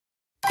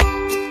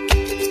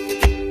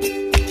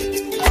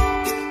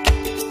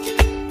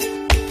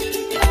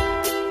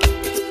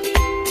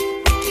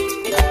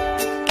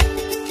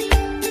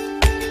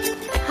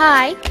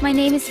Hi, my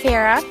name is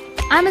Farah.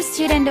 I'm a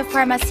student of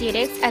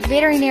pharmaceutics at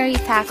Veterinary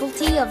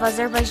Faculty of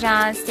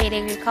Azerbaijan State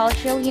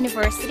Agricultural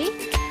University.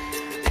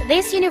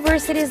 This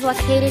university is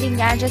located in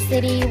Ganja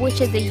City,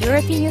 which is the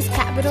European Youth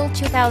Capital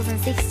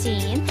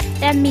 2016.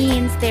 That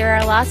means there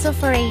are lots of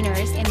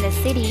foreigners in the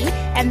city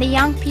and the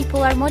young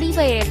people are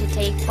motivated to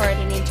take part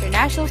in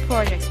international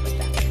projects with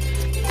them.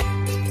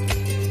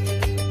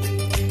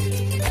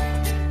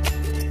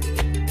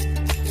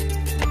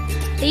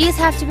 The youth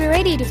have to be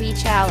ready to be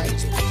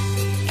challenged.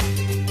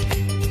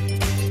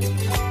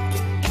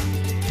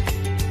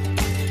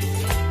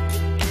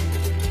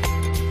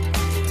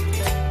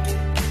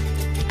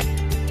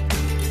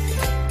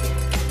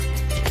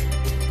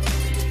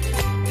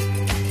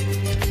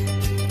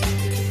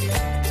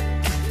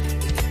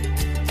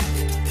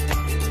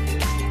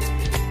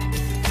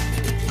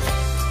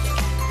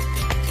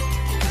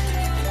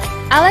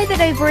 I like the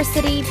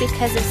diversity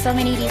because of so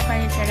many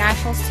different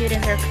international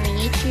students are coming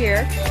each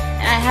year,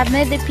 and I have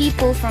met the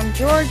people from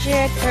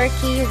Georgia,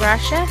 Turkey,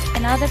 Russia,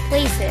 and other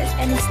places,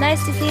 and it's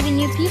nice to see the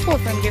new people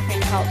from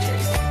different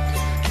cultures.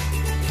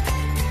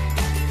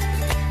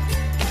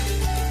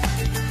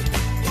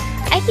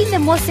 I think the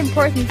most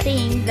important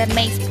thing that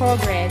makes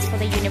progress for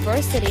the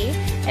university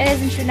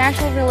is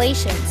international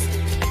relations.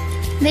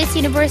 This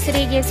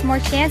university gives more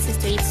chances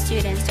to its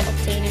students to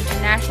obtain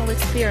international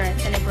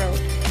experience and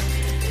abroad.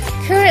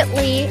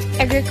 Currently,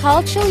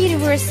 Agricultural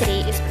University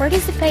is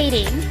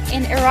participating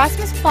in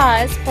Erasmus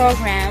Plus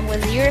program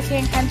with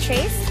European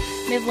countries.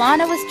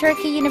 Mevlana with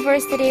Turkey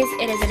universities,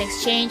 it is an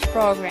exchange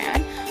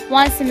program.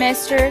 One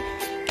semester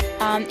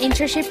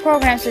internship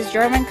programs with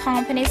German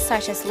companies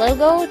such as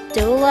Logo,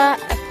 Dula,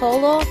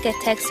 Apollo,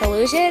 GetTech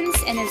Solutions,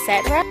 and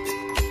etc.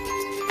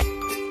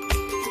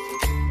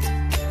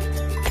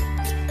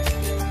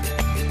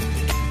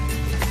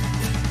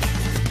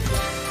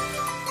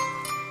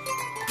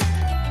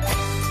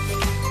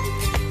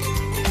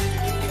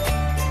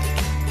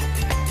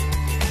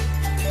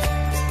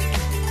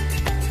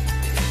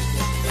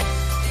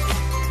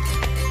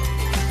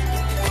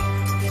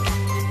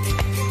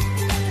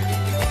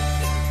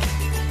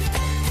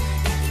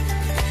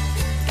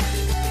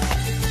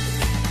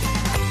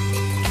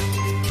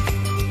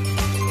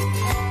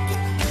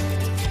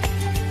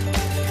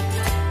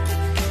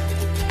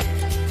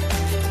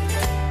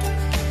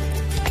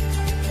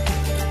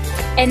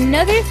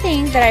 Another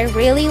thing that I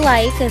really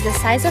like is the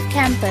size of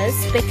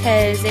campus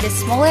because it is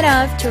small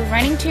enough to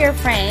run into your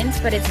friends,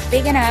 but it's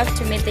big enough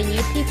to meet the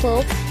new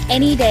people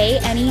any day,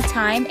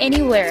 anytime,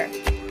 anywhere.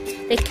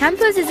 The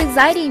campus is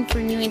exciting for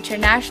new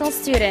international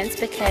students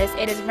because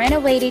it is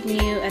renovated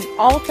new and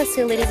all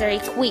facilities are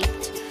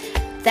equipped.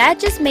 That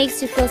just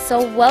makes you feel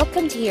so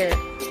welcomed here.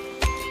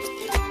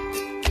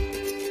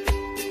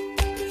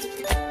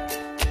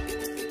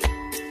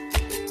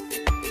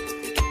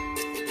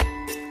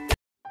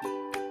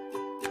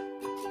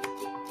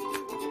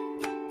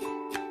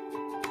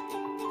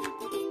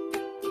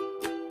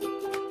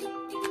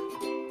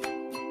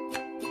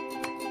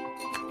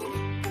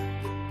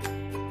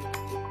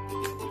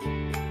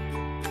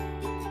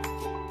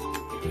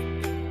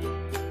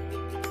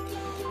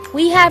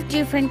 We have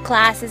different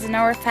classes in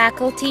our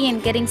faculty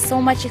and getting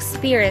so much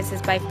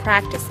experiences by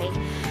practicing.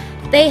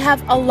 They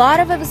have a lot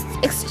of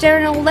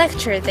external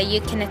lectures that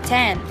you can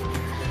attend.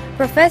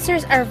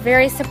 Professors are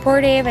very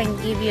supportive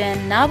and give you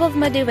enough of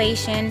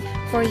motivation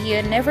for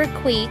you to never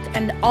quit,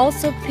 and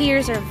also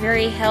peers are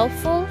very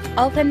helpful,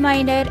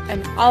 open-minded,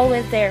 and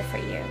always there for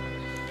you.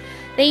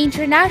 The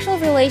International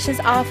Relations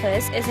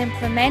Office is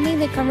implementing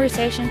the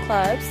conversation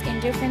clubs in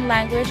different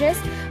languages,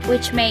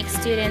 which makes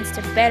students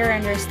to better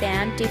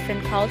understand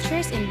different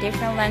cultures in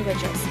different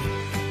languages.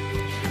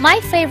 My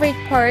favorite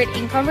part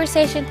in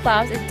conversation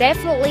clubs is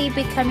definitely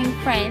becoming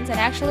friends and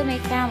actually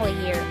make family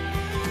here.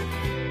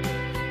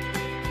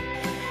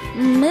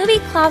 Movie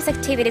clubs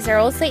activities are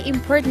also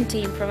important to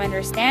improve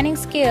understanding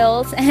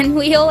skills, and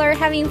we all are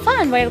having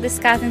fun while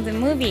discussing the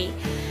movie.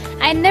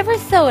 I never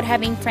thought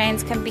having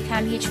friends can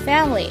become a huge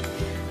family.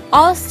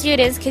 All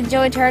students can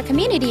join to our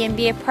community and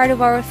be a part of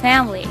our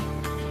family.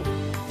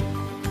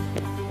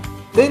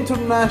 The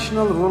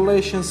International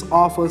Relations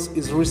Office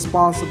is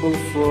responsible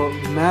for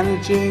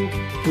managing,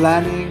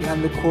 planning,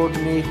 and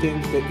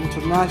coordinating the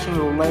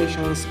international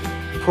relations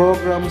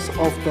programs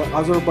of the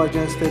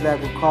Azerbaijan State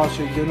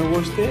Agricultural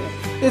University.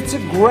 It's a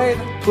great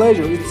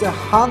pleasure, it's an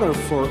honor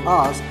for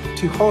us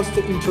to host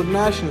the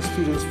international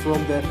students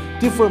from the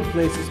different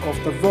places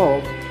of the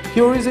world.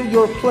 Here is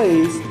your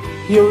place,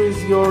 here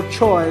is your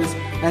choice,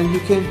 and you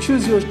can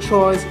choose your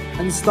choice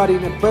and study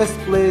in the best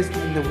place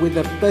and with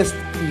the best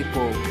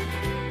people.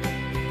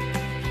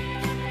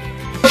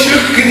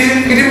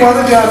 Gidip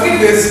bana cevap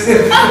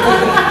veriyorsun.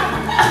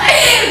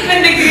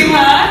 Ben de gideyim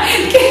ha.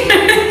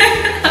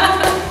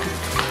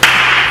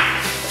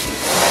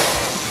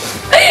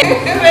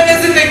 Ben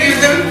nasıl da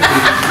güldüm.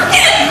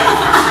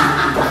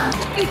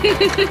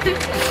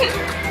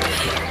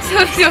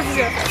 Все.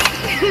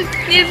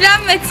 Не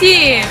прям на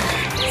тим.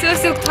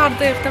 Все,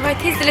 правда. Давай,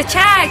 тезле,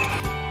 чак.